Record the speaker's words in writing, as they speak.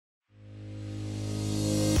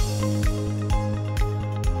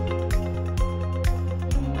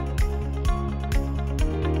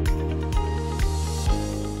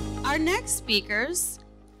next speakers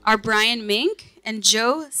are Brian Mink and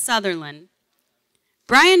Joe Sutherland.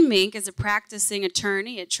 Brian Mink is a practicing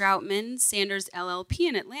attorney at Troutman Sanders LLP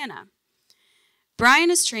in Atlanta.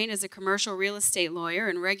 Brian is trained as a commercial real estate lawyer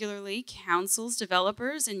and regularly counsels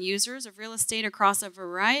developers and users of real estate across a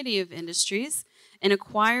variety of industries in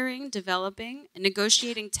acquiring, developing, and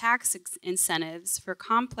negotiating tax incentives for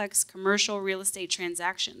complex commercial real estate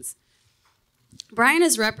transactions. Brian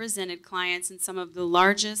has represented clients in some of the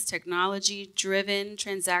largest technology-driven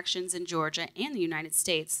transactions in Georgia and the United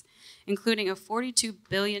States, including a $42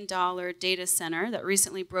 billion data center that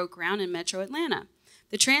recently broke ground in Metro Atlanta.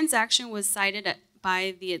 The transaction was cited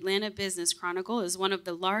by the Atlanta Business Chronicle as one of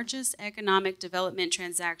the largest economic development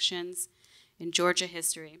transactions in Georgia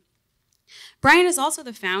history. Brian is also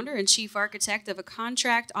the founder and chief architect of a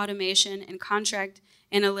contract automation and contract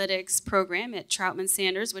analytics program at Troutman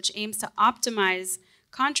Sanders, which aims to optimize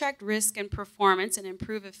contract risk and performance and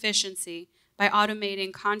improve efficiency by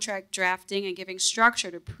automating contract drafting and giving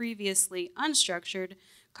structure to previously unstructured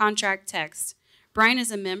contract text. Brian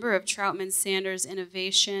is a member of Troutman Sanders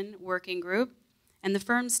Innovation Working Group and the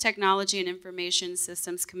firm's Technology and Information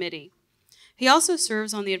Systems Committee. He also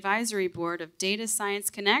serves on the advisory board of Data Science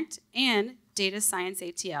Connect and Data Science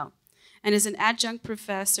ATL, and is an adjunct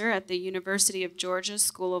professor at the University of Georgia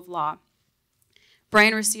School of Law.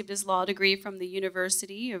 Brian received his law degree from the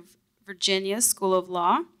University of Virginia School of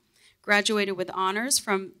Law, graduated with honors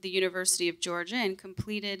from the University of Georgia, and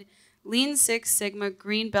completed Lean Six Sigma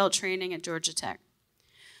Green Belt training at Georgia Tech.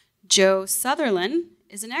 Joe Sutherland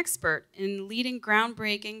is an expert in leading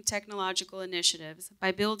groundbreaking technological initiatives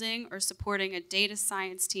by building or supporting a data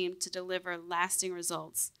science team to deliver lasting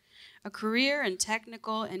results. A career in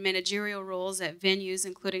technical and managerial roles at venues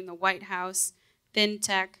including the White House,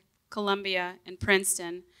 FinTech, Columbia, and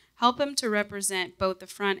Princeton help him to represent both the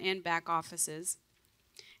front and back offices.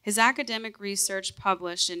 His academic research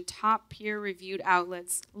published in top peer-reviewed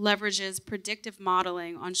outlets leverages predictive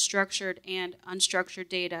modeling on structured and unstructured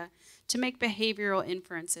data to make behavioral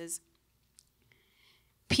inferences.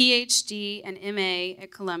 PhD and MA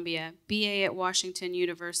at Columbia, BA at Washington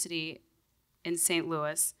University in St.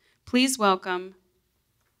 Louis. Please welcome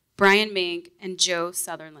Brian Mink and Joe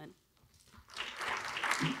Sutherland.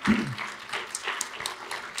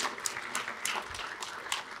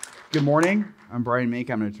 Good morning. I'm Brian Mink.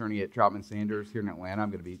 I'm an attorney at Troutman Sanders here in Atlanta. I'm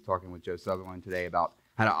going to be talking with Joe Sutherland today about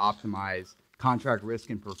how to optimize contract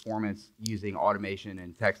risk and performance using automation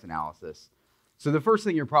and text analysis. So the first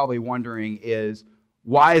thing you're probably wondering is,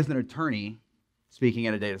 why is an attorney speaking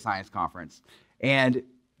at a data science conference? And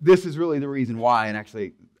this is really the reason why, and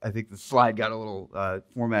actually I think the slide got a little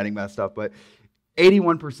formatting messed up, but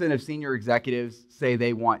 81% of senior executives say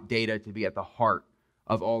they want data to be at the heart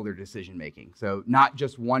of all their decision making. So not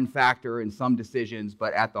just one factor in some decisions,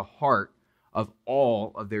 but at the heart of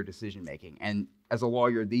all of their decision making. And as a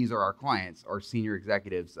lawyer, these are our clients, our senior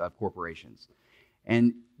executives of corporations.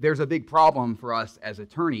 And there's a big problem for us as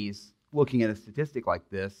attorneys looking at a statistic like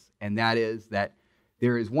this, and that is that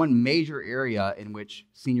there is one major area in which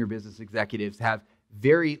senior business executives have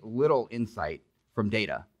very little insight from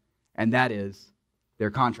data, and that is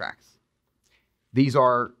their contracts. These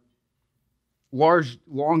are large,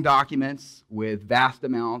 long documents with vast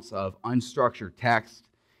amounts of unstructured text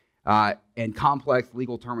and complex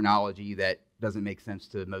legal terminology that doesn't make sense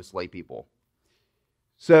to most lay people.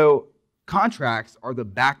 So contracts are the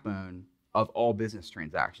backbone of all business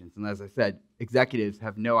transactions. And as I said, executives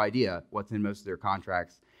have no idea what's in most of their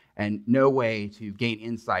contracts and no way to gain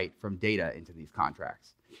insight from data into these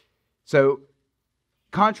contracts. So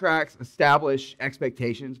contracts establish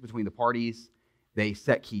expectations between the parties. They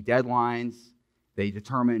set key deadlines. They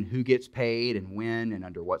determine who gets paid and when and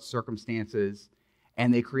under what circumstances.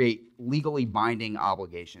 And they create legally binding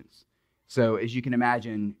obligations. So as you can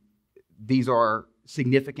imagine, these are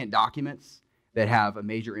significant documents that have a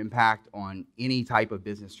major impact on any type of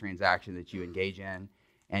business transaction that you engage in.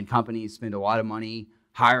 And companies spend a lot of money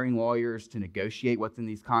hiring lawyers to negotiate what's in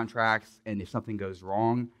these contracts. And if something goes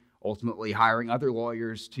wrong, ultimately hiring other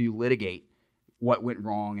lawyers to litigate what went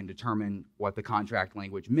wrong and determine what the contract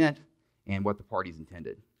language meant and what the parties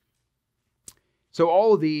intended. So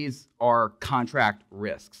all of these are contract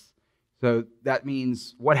risks. So that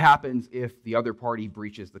means what happens if the other party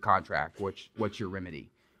breaches the contract? What's your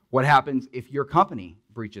remedy? What happens if your company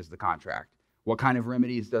breaches the contract? What kind of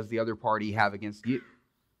remedies does the other party have against you?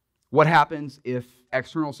 What happens if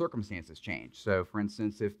external circumstances change? So for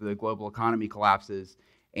instance, if the global economy collapses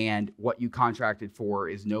and what you contracted for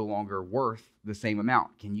is no longer worth the same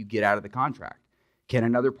amount, can you get out of the contract? Can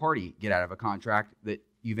another party get out of a contract that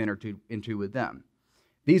you've entered into with them?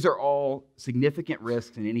 These are all significant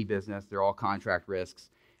risks in any business. They're all contract risks.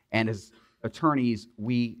 And as attorneys,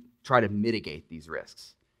 we try to mitigate these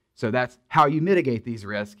risks. So that's how you mitigate these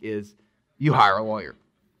risks is you hire a lawyer.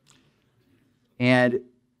 And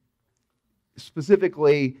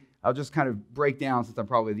specifically, I'll just kind of break down, since I'm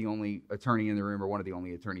probably the only attorney in the room or one of the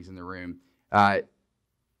only attorneys in the room.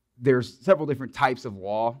 There's several different types of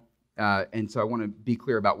law. And so I want to be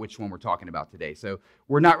clear about which one we're talking about today. So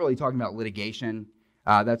we're not really talking about litigation.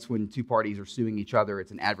 That's when two parties are suing each other.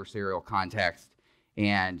 It's an adversarial context.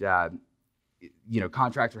 And,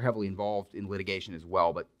 contracts are heavily involved in litigation as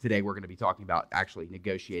well. But today we're going to be talking about actually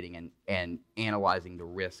negotiating and analyzing the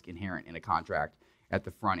risk inherent in a contract at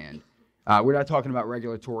the front end. We're not talking about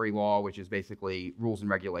regulatory law, which is basically rules and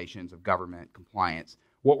regulations of government compliance.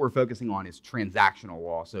 What we're focusing on is transactional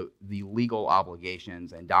law, so the legal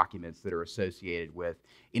obligations and documents that are associated with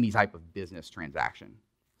any type of business transaction.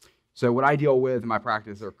 So what I deal with in my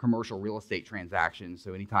practice are commercial real estate transactions.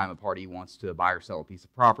 So anytime a party wants to buy or sell a piece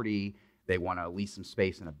of property, they want to lease some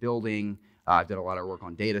space in a building. I've done a lot of work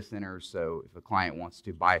on data centers. So if a client wants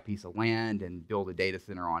to buy a piece of land and build a data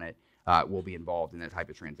center on it, we'll be involved in that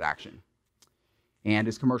type of transaction. And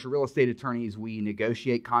as commercial real estate attorneys, we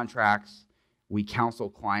negotiate contracts. We counsel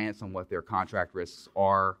clients on what their contract risks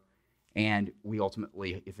are, and we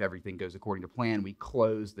ultimately, if everything goes according to plan, we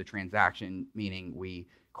close the transaction, meaning we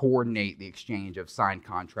coordinate the exchange of signed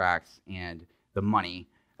contracts and the money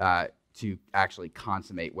to actually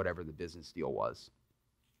consummate whatever the business deal was.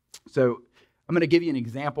 So I'm going to give you an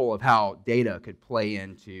example of how data could play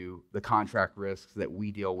into the contract risks that we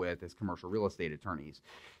deal with as commercial real estate attorneys.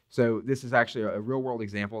 So this is actually a real-world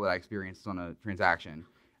example that I experienced on a transaction.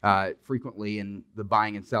 Frequently in the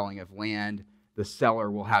buying and selling of land, the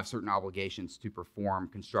seller will have certain obligations to perform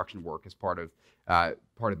construction work as part of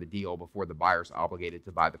the deal before the buyer's obligated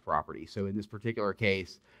to buy the property. So in this particular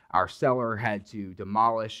case, our seller had to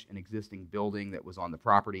demolish an existing building that was on the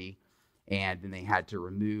property, and then they had to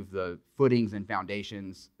remove the footings and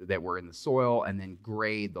foundations that were in the soil and then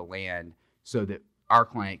grade the land so that our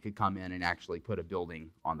client could come in and actually put a building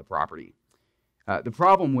on the property. The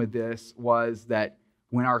problem with this was that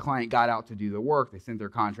when our client got out to do the work, they sent their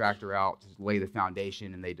contractor out to lay the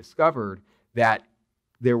foundation, and they discovered that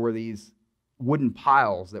there were these wooden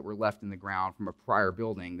piles that were left in the ground from a prior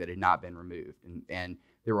building that had not been removed. And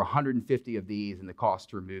there were 150 of these, and the cost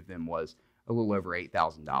to remove them was a little over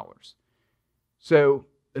 $8,000. So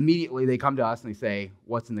immediately they come to us and they say,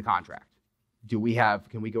 what's in the contract? Can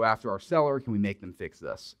we go after our seller? Can we make them fix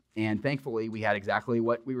this? And thankfully, we had exactly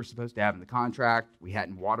what we were supposed to have in the contract. We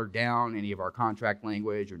hadn't watered down any of our contract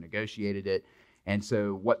language or negotiated it. And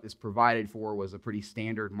so what this provided for was a pretty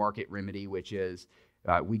standard market remedy, which is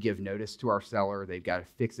we give notice to our seller. They've got to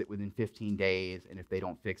fix it within 15 days. And if they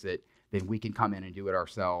don't fix it, then we can come in and do it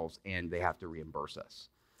ourselves, and they have to reimburse us.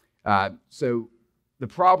 So the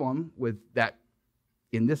problem with that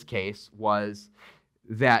in this case was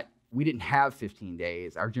that we didn't have 15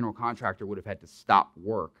 days. Our general contractor would have had to stop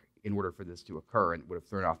work in order for this to occur, and it would have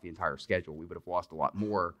thrown off the entire schedule. We would have lost a lot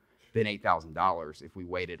more than $8,000 if we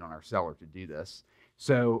waited on our seller to do this.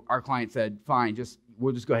 So our client said, fine,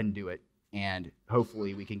 we'll just go ahead and do it, and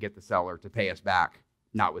hopefully we can get the seller to pay us back,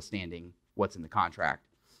 notwithstanding what's in the contract.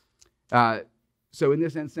 So in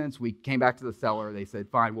this instance, we came back to the seller. They said,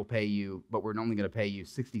 fine, we'll pay you, but we're only going to pay you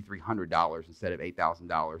 $6,300 instead of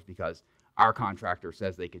 $8,000 because our contractor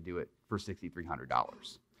says they could do it for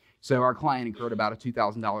 $6,300. So our client incurred about a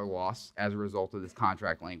 $2,000 loss as a result of this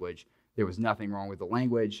contract language. There was nothing wrong with the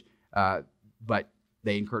language, but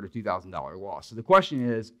they incurred a $2,000 loss. So the question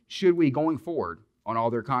is, should we, going forward on all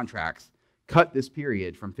their contracts, cut this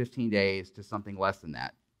period from 15 days to something less than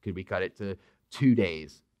that? Could we cut it to 2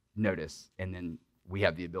 days notice, and then we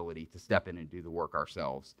have the ability to step in and do the work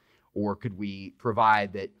ourselves? Or could we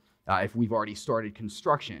provide that if we've already started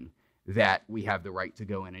construction, that we have the right to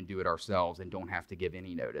go in and do it ourselves and don't have to give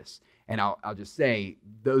any notice? And I'll just say,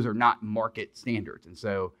 those are not market standards. And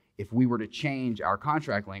so if we were to change our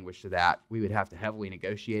contract language to that, we would have to heavily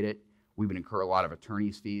negotiate it. We would incur a lot of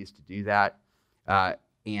attorney's fees to do that.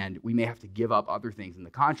 And we may have to give up other things in the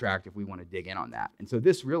contract if we want to dig in on that. And so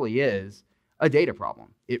this really is a data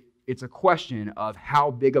problem. It's a question of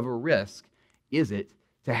how big of a risk is it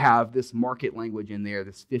to have this market language in there,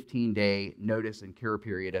 this 15-day notice and cure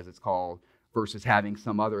period, as it's called, versus having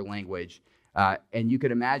some other language. And you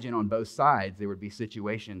could imagine on both sides, there would be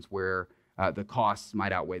situations where the costs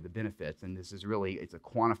might outweigh the benefits. And this is really, it's a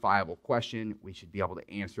quantifiable question. We should be able to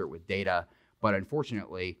answer it with data. But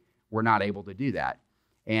unfortunately, we're not able to do that.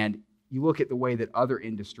 And you look at the way that other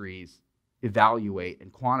industries evaluate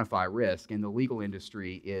and quantify risk, and the legal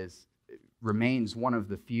industry is remains one of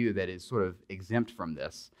the few that is sort of exempt from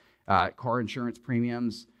this. Car insurance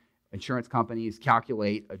premiums, insurance companies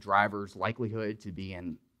calculate a driver's likelihood to be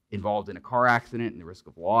involved in a car accident and the risk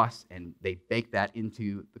of loss, and they bake that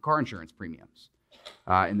into the car insurance premiums.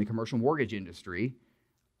 In the commercial mortgage industry,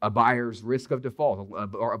 a buyer's risk of default, a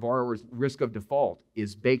borrower's risk of default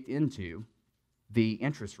is baked into the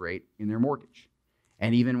interest rate in their mortgage.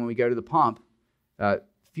 And even when we go to the pump,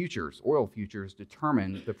 oil futures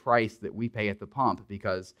determine the price that we pay at the pump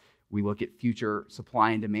because we look at future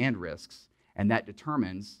supply and demand risks, and that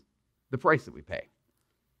determines the price that we pay.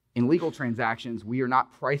 In legal transactions, we are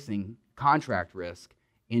not pricing contract risk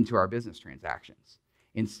into our business transactions.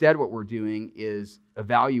 Instead, what we're doing is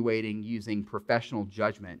evaluating using professional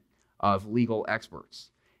judgment of legal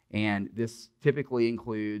experts. And this typically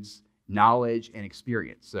includes knowledge and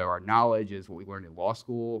experience. So our knowledge is what we learned in law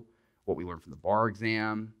school, what we learned from the bar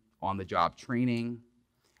exam, on-the-job training.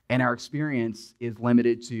 And our experience is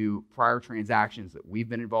limited to prior transactions that we've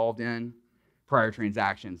been involved in, prior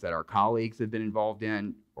transactions that our colleagues have been involved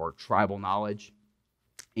in, or tribal knowledge.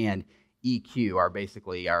 And EQ are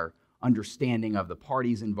basically our understanding of the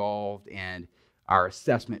parties involved and our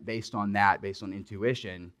assessment based on that, based on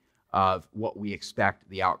intuition of what we expect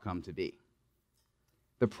the outcome to be.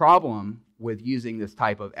 The problem with using this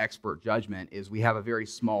type of expert judgment is we have a very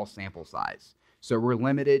small sample size. So we're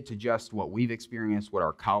limited to just what we've experienced, what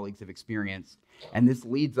our colleagues have experienced, and this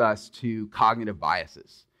leads us to cognitive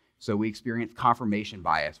biases. So we experience confirmation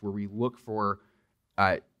bias, where we look for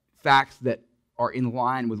facts that are in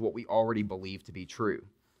line with what we already believe to be true.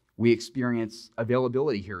 We experience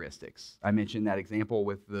availability heuristics. I mentioned that example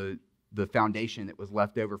with the foundation that was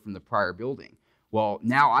left over from the prior building. Well,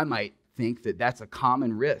 now I might think that that's a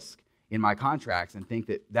common risk in my contracts and think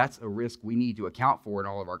that that's a risk we need to account for in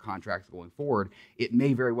all of our contracts going forward. It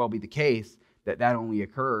may very well be the case that that only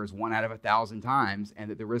occurs 1 out of 1,000 times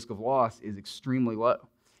and that the risk of loss is extremely low.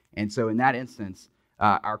 And so in that instance,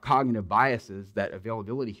 our cognitive biases, that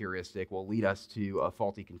availability heuristic, will lead us to a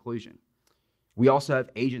faulty conclusion. We also have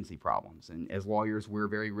agency problems, and as lawyers, we're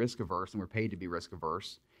very risk averse, and we're paid to be risk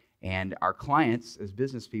averse. And our clients, as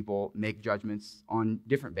business people, make judgments on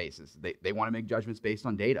different bases. They want to make judgments based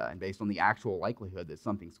on data and based on the actual likelihood that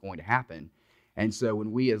something's going to happen. And so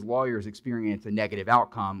when we as lawyers experience a negative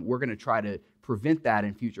outcome, we're going to try to prevent that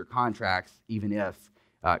in future contracts, even if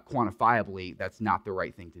quantifiably that's not the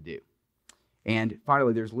right thing to do. And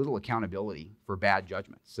finally, there's little accountability for bad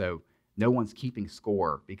judgments. So no one's keeping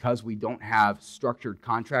score. Because we don't have structured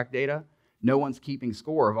contract data, no one's keeping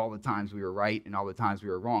score of all the times we were right and all the times we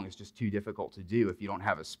were wrong. It's just too difficult to do if you don't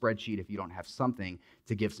have a spreadsheet, if you don't have something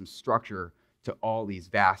to give some structure to all these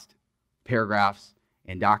vast paragraphs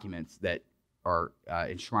and documents that are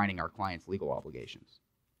enshrining our clients' legal obligations.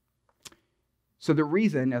 So the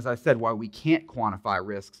reason, as I said, why we can't quantify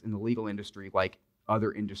risks in the legal industry like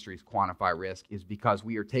other industries quantify risk is because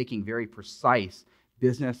we are taking very precise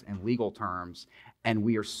business and legal terms and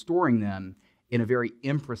we are storing them in a very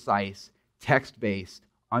imprecise, text-based,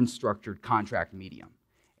 unstructured contract medium.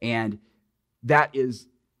 And that is,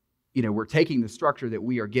 we're taking the structure that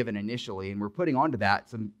we are given initially and we're putting onto that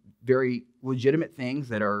some very legitimate things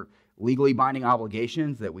that are legally binding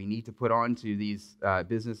obligations that we need to put onto these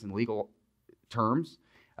business and legal terms,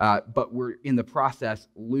 but we're in the process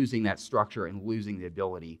losing that structure and losing the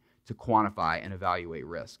ability to quantify and evaluate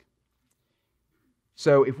risk.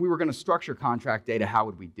 So if we were going to structure contract data, how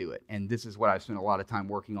would we do it? And this is what I've spent a lot of time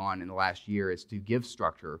working on in the last year, is to give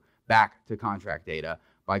structure back to contract data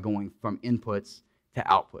by going from inputs to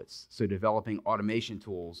outputs. So developing automation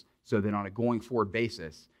tools so that on a going forward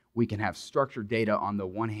basis, we can have structured data on the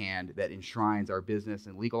one hand that enshrines our business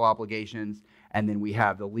and legal obligations, and then we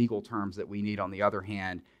have the legal terms that we need on the other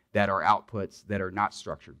hand that are outputs that are not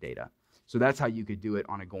structured data. So that's how you could do it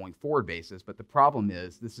on a going forward basis, but the problem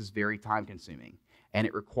is this is very time consuming and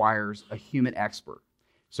it requires a human expert.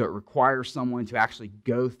 So it requires someone to actually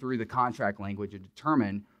go through the contract language and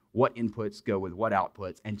determine what inputs go with what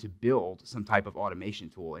outputs and to build some type of automation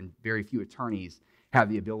tool, and very few attorneys have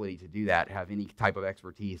the ability to do that, have any type of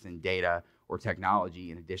expertise in data or technology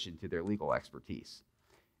in addition to their legal expertise.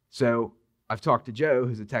 So I've talked to Joe,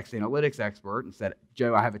 who's a text analytics expert, and said,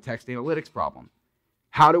 Joe, I have a text analytics problem.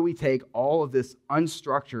 How do we take all of this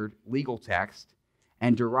unstructured legal text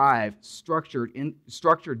and derive structured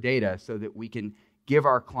data so that we can give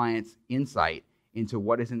our clients insight into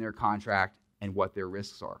what is in their contract and what their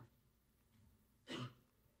risks are?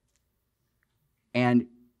 And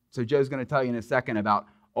so Joe's going to tell you in a second about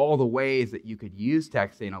all the ways that you could use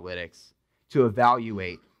text analytics to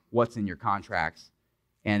evaluate what's in your contracts.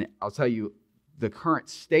 And I'll tell you, the current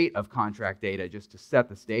state of contract data, just to set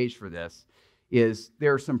the stage for this, is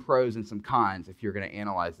there are some pros and some cons if you're going to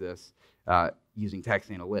analyze this using text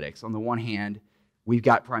analytics. On the one hand, we've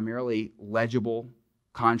got primarily legible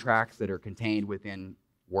contracts that are contained within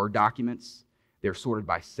Word documents. They're sorted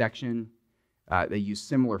by section. They use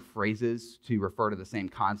similar phrases to refer to the same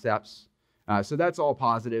concepts. So that's all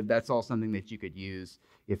positive. That's all something that you could use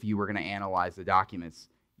if you were going to analyze the documents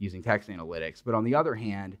using text analytics. But on the other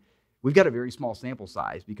hand, we've got a very small sample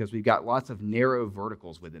size because we've got lots of narrow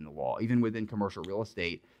verticals within the law. Even within commercial real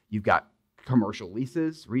estate, you've got commercial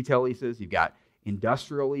leases, retail leases, you've got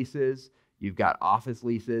industrial leases, you've got office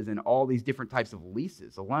leases, and all these different types of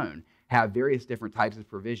leases alone have various different types of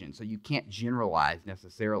provisions. So you can't generalize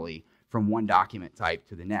necessarily from one document type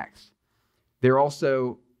to the next. We're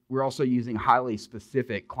also using highly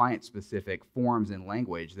specific, client-specific forms and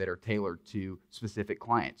language that are tailored to specific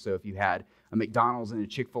clients. So if you had a McDonald's and a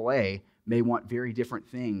Chick-fil-A, may want very different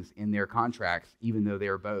things in their contracts, even though they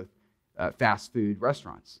are both fast food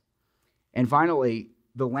restaurants. And finally,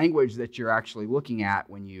 the language that you're actually looking at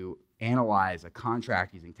when you analyze a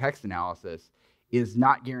contract using text analysis is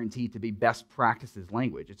not guaranteed to be best practices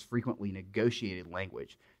language. It's frequently negotiated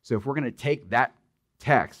language. So if we're going to take that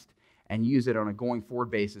text and use it on a going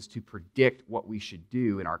forward basis to predict what we should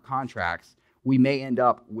do in our contracts, we may end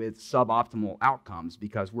up with suboptimal outcomes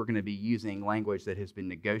because we're going to be using language that has been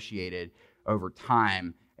negotiated over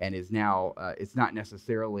time and is now, it's not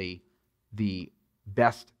necessarily the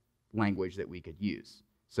best language that we could use.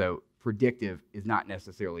 So predictive is not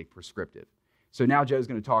necessarily prescriptive. So now Joe's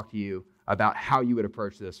going to talk to you about how you would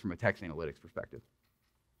approach this from a text analytics perspective.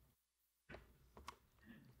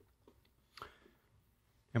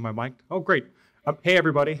 Am I mic'd? Oh, great. Hey,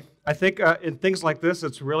 everybody. I think in things like this,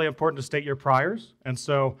 it's really important to state your priors. And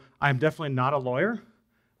so I'm definitely not a lawyer.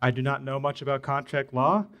 I do not know much about contract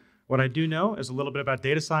law. What I do know is a little bit about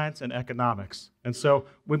data science and economics. And so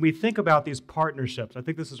when we think about these partnerships, I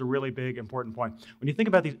think this is a really big, important point. When you think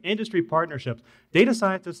about these industry partnerships, data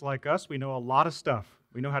scientists like us, we know a lot of stuff.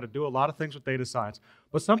 We know how to do a lot of things with data science.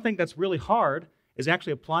 But something that's really hard is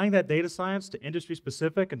actually applying that data science to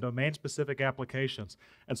industry-specific and domain-specific applications.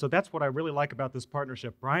 And so that's what I really like about this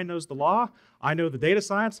partnership. Brian knows the law, I know the data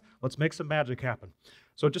science, let's make some magic happen.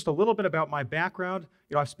 So just a little bit about my background.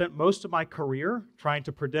 I've spent most of my career trying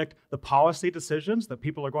to predict the policy decisions that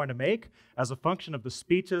people are going to make as a function of the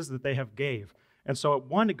speeches that they have gave. And so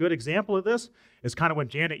one good example of this is kind of when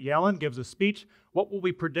Janet Yellen gives a speech, what will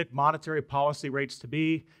we predict monetary policy rates to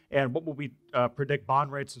be, and what will we predict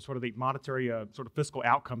bond rates and sort of the monetary sort of fiscal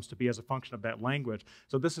outcomes to be as a function of that language.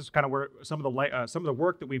 So this is kind of where some of the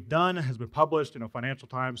work that we've done has been published, Financial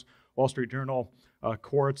Times, Wall Street Journal,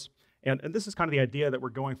 courts, and this is kind of the idea that we're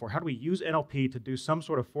going for. How do we use NLP to do some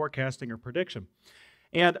sort of forecasting or prediction?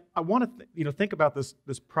 And I want to think about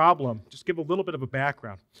this problem, just give a little bit of a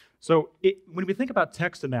background. So when we think about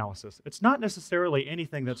text analysis, it's not necessarily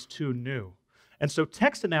anything that's too new. And so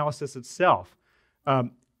text analysis itself,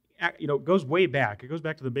 goes way back. It goes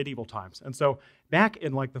back to the medieval times. And so back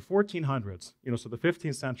in like the 1400s, so the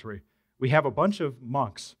 15th century, we have a bunch of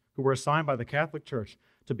monks who were assigned by the Catholic Church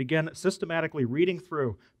to begin systematically reading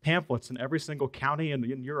through pamphlets in every single county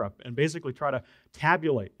in Europe and basically try to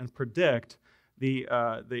tabulate and predict the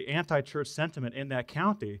anti-church sentiment in that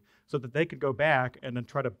county so that they could go back and then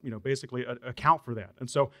try to, basically account for that. And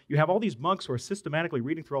so you have all these monks who are systematically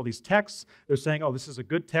reading through all these texts. They're saying, oh, this is a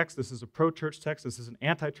good text, this is a pro-church text, this is an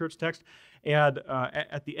anti-church text. And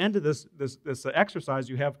at the end of this exercise,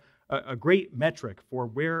 you have a great metric for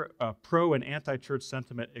where pro and anti-church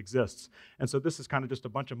sentiment exists. And so this is kind of just a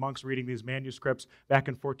bunch of monks reading these manuscripts back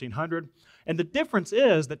in 1400. And the difference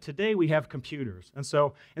is that today we have computers. And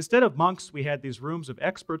so instead of monks, we had these rooms of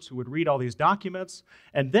experts who would read all these documents,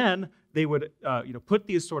 and then they would put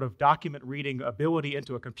these sort of document reading ability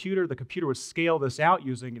into a computer. The computer would scale this out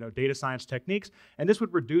using data science techniques, and this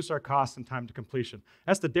would reduce our costs and time to completion.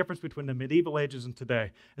 That's the difference between the medieval ages and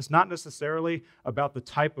today. It's not necessarily about the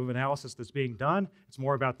type of analysis that's being done, it's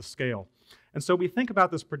more about the scale. And so we think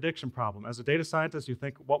about this prediction problem. As a data scientist, you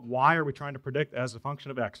think, why are we trying to predict as a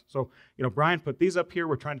function of X? So, Brian put these up here.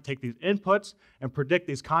 We're trying to take these inputs and predict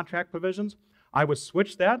these contract provisions. I would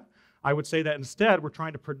switch that. I would say that instead, we're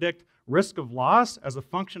trying to predict risk of loss as a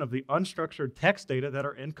function of the unstructured text data that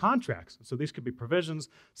are in contracts. So these could be provisions,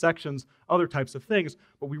 sections, other types of things,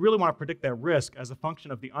 but we really want to predict that risk as a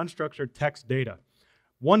function of the unstructured text data.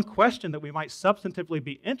 One question that we might substantively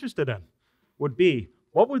be interested in would be,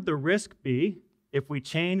 what would the risk be if we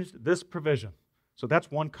changed this provision? So that's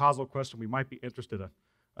one causal question we might be interested in.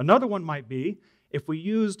 Another one might be, if we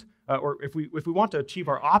used, or if we want to achieve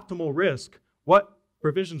our optimal risk, what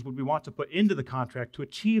provisions would we want to put into the contract to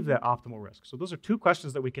achieve that optimal risk? So those are two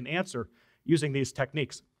questions that we can answer using these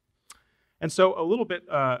techniques. And so a little bit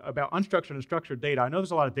about unstructured and structured data. I know there's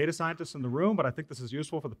a lot of data scientists in the room, but I think this is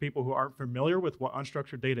useful for the people who aren't familiar with what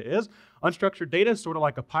unstructured data is. Unstructured data is sort of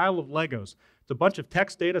like a pile of Legos. It's a bunch of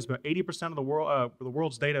text data. It's about 80% of the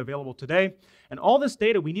world's data available today. And all this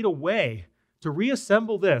data, we need a way to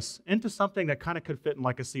reassemble this into something that kind of could fit in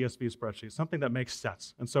like a CSV spreadsheet, something that makes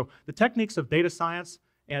sense. And so the techniques of data science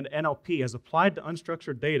and NLP as applied to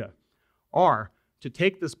unstructured data are to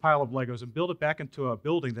take this pile of Legos and build it back into a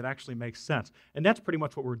building that actually makes sense. And that's pretty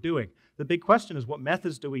much what we're doing. The big question is, what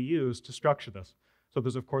methods do we use to structure this? So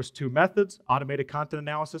there's, of course, two methods. Automated content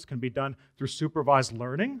analysis can be done through supervised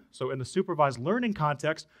learning. So in the supervised learning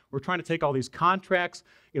context, we're trying to take all these contracts.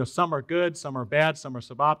 Some are good, some are bad, some are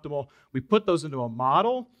suboptimal. We put those into a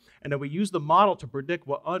model, and then we use the model to predict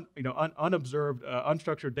what unobserved,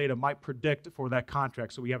 unstructured data might predict for that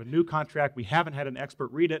contract. So we have a new contract, we haven't had an expert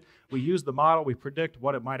read it, we use the model, we predict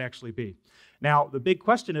what it might actually be. Now, the big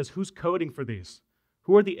question is, who's coding for these?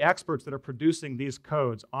 Who are the experts that are producing these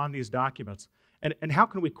codes on these documents? And how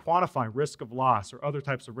can we quantify risk of loss or other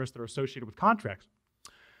types of risks that are associated with contracts?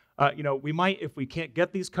 We might, if we can't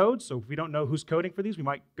get these codes, so if we don't know who's coding for these, we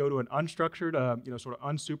might go to an unstructured, sort of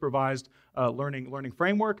unsupervised learning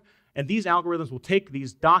framework. And these algorithms will take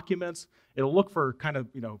these documents. It'll look for kind of,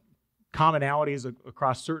 commonalities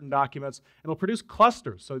across certain documents, and it'll produce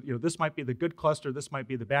clusters. So, this might be the good cluster, this might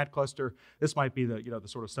be the bad cluster, this might be the, the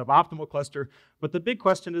sort of suboptimal cluster. But the big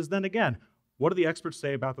question is then again, what do the experts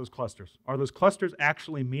say about those clusters? Are those clusters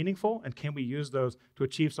actually meaningful, and can we use those to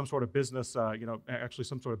achieve some sort of business, actually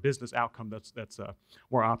some sort of business outcome that's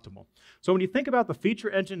more optimal? So when you think about the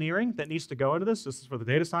feature engineering that needs to go into this is for the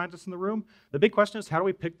data scientists in the room, the big question is, how do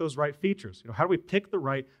we pick those right features? How do we pick the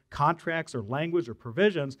right contracts or language or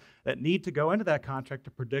provisions that need to go into that contract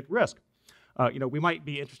to predict risk? We might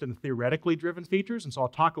be interested in theoretically driven features, and so I'll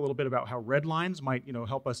talk a little bit about how red lines might,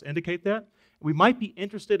 help us indicate that. We might be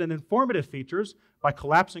interested in informative features by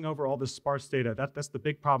collapsing over all this sparse data. That's the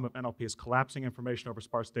big problem of NLP, is collapsing information over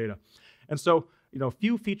sparse data. And so, a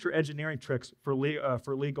few feature engineering tricks for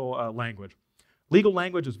legal language. Legal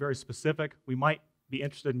language is very specific. We might be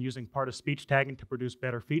interested in using part of speech tagging to produce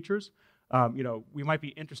better features. We might be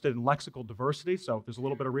interested in lexical diversity. So there's a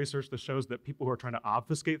little bit of research that shows that people who are trying to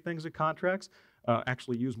obfuscate things in contracts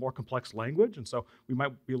actually use more complex language. And so we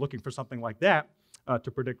might be looking for something like that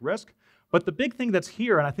to predict risk. But the big thing that's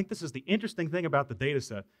here, and I think this is the interesting thing about the data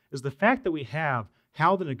set, is the fact that we have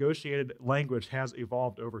how the negotiated language has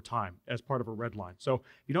evolved over time as part of a red line. So if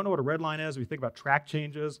you don't know what a red line is, we think about track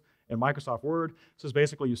changes in Microsoft Word. This is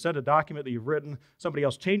basically you send a document that you've written, somebody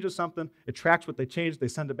else changes something, it tracks what they changed, they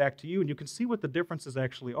send it back to you, and you can see what the differences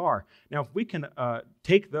actually are. Now, if we can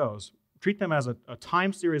take those, treat them as a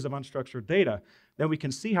time series of unstructured data, then we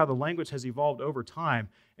can see how the language has evolved over time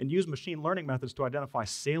and use machine learning methods to identify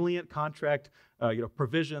salient contract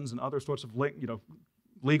provisions and other sorts of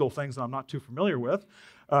legal things that I'm not too familiar with,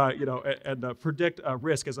 and predict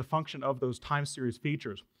risk as a function of those time series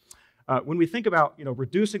features. When we think about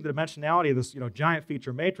reducing the dimensionality of this giant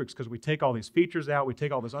feature matrix, because we take all these features out, we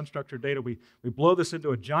take all this unstructured data, we blow this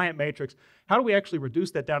into a giant matrix, how do we actually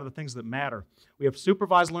reduce that down to the things that matter? We have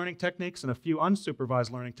supervised learning techniques and a few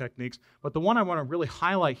unsupervised learning techniques, but the one I want to really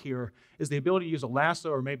highlight here is the ability to use a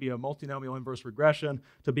lasso or maybe a multinomial inverse regression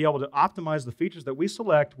to be able to optimize the features that we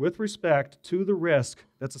select with respect to the risk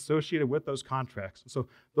that's associated with those contracts. So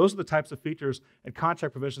those are the types of features and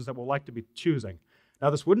contract provisions that we'll like to be choosing. Now,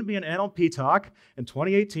 this wouldn't be an NLP talk in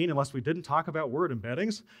 2018 unless we didn't talk about word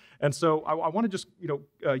embeddings. And so I want to just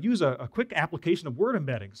use a quick application of word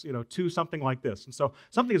embeddings to something like this. And so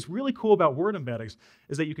something that's really cool about word embeddings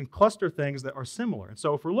is that you can cluster things that are similar. And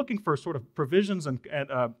so if we're looking for sort of provisions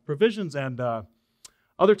and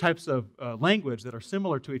other types of language that are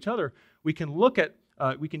similar to each other, we can look at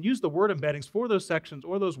we can use the word embeddings for those sections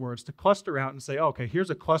or those words to cluster out and say, oh, okay, here's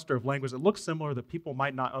a cluster of language that looks similar that people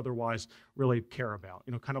might not otherwise really care about.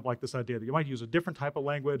 Kind of like this idea that you might use a different type of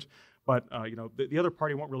language, but the other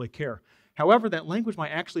party won't really care. However, that language might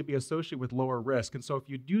actually be associated with lower risk. And so if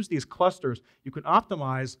you use these clusters, you can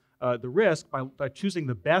optimize the risk by choosing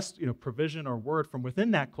the best provision or word from within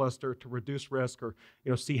that cluster to reduce risk or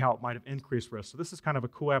see how it might have increased risk. So this is kind of a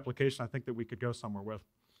cool application I think that we could go somewhere with.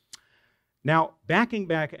 Now, backing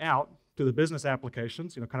back out to the business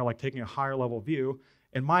applications, kind of like taking a higher level view,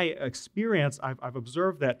 in my experience, I've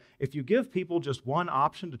observed that if you give people just one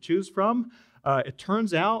option to choose from, it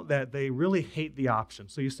turns out that they really hate the option.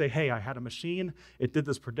 So you say, hey, I had a machine, it did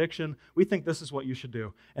this prediction, we think this is what you should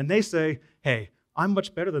do. And they say, hey, I'm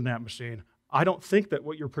much better than that machine. I don't think that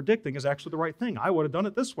what you're predicting is actually the right thing. I would have done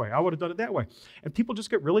it this way. I would have done it that way. And people just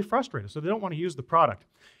get really frustrated, so they don't want to use the product.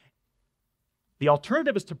 The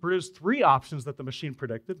alternative is to produce 3 options that the machine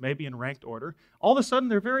predicted, maybe in ranked order. All of a sudden,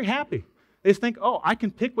 they're very happy. They think, oh, I can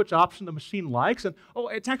pick which option the machine likes, and oh,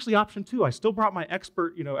 it's actually option 2. I still brought my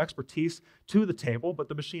expertise to the table, but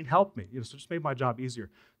the machine helped me. So it just made my job easier.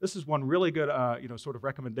 This is one really good, sort of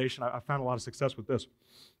recommendation. I found a lot of success with this.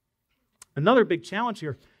 Another big challenge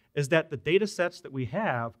here is that the data sets that we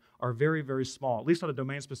have are very, very small, at least on a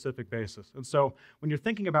domain-specific basis. And so when you're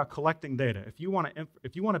thinking about collecting data, if you want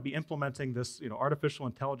to be implementing this artificial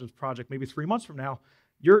intelligence project maybe 3 months from now,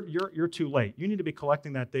 you're too late. You need to be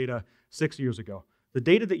collecting that data 6 years ago. The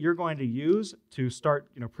data that you're going to use to start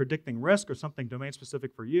predicting risk or something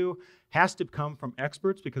domain-specific for you has to come from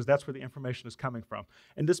experts, because that's where the information is coming from.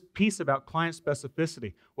 And this piece about client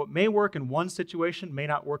specificity, what may work in one situation may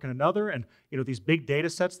not work in another, and these big data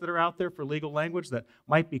sets that are out there for legal language that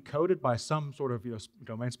might be coded by some sort of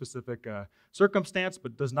domain-specific circumstance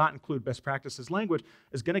but does not include best practices language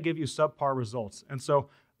is going to give you subpar results. And so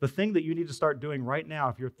the thing that you need to start doing right now,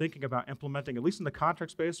 if you're thinking about implementing, at least in the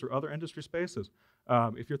contract space or other industry spaces,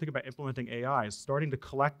 if you're thinking about implementing AI, is starting to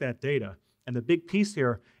collect that data. And the big piece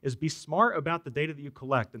here is be smart about the data that you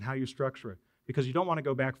collect and how you structure it, because you don't want to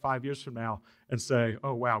go back 5 years from now and say,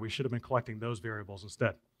 oh, wow, we should have been collecting those variables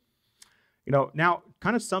instead. Now,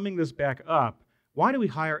 kind of summing this back up, why do we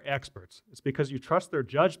hire experts? It's because you trust their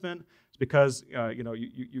judgment. It's because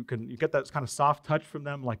you get that kind of soft touch from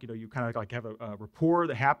them, like you kind of like have a rapport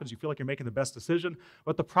that happens. You feel like you're making the best decision.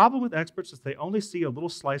 But the problem with experts is they only see a little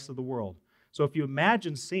slice of the world. So if you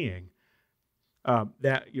imagine seeing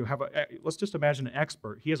that you have let's just imagine an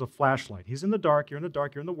expert. He has a flashlight. He's in the dark. You're in the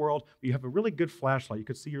dark. You're in the world. But you have a really good flashlight. You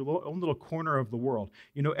could see your own little corner of the world.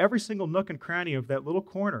 You know every single nook and cranny of that little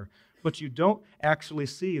corner, but you don't actually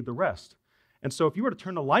see the rest. And so if you were to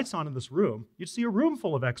turn the lights on in this room, you'd see a room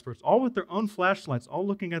full of experts, all with their own flashlights, all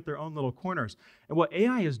looking at their own little corners. And what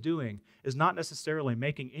AI is doing is not necessarily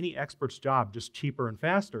making any expert's job just cheaper and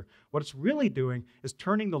faster. What it's really doing is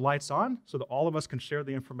turning the lights on so that all of us can share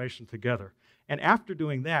the information together. And after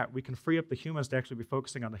doing that, we can free up the humans to actually be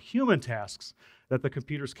focusing on the human tasks that the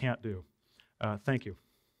computers can't do. Thank you.